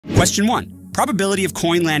Question 1. Probability of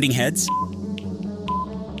coin landing heads.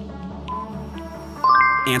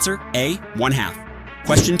 Answer A, 1/2.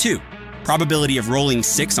 Question 2. Probability of rolling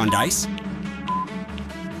 6 on dice.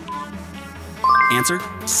 Answer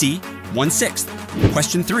C, 1/6.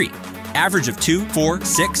 Question 3. Average of 2, 4,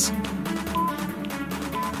 6.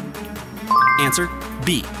 Answer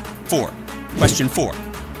B, 4. Question 4.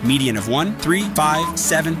 Median of 1, 3, 5,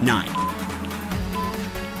 7, 9.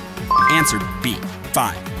 Answer B,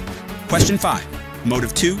 5. Question 5. Mode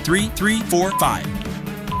of 2, 3, 3, 4, 5.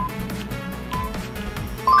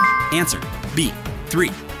 Answer B,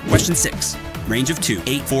 3. Question 6. Range of 2,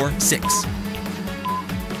 8, 4, 6.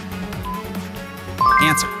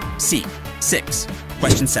 Answer C, 6.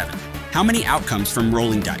 Question 7. How many outcomes from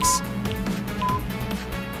rolling dice?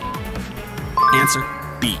 Answer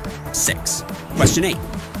B, 6. Question 8.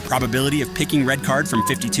 Probability of picking red card from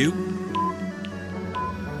 52?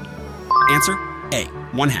 Answer A,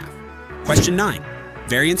 1/2. Question 9.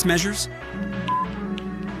 Variance measures?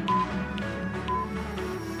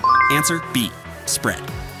 Answer B, spread.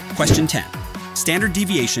 Question 10. Standard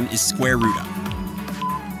deviation is square root of?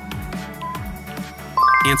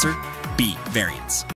 Answer B, variance.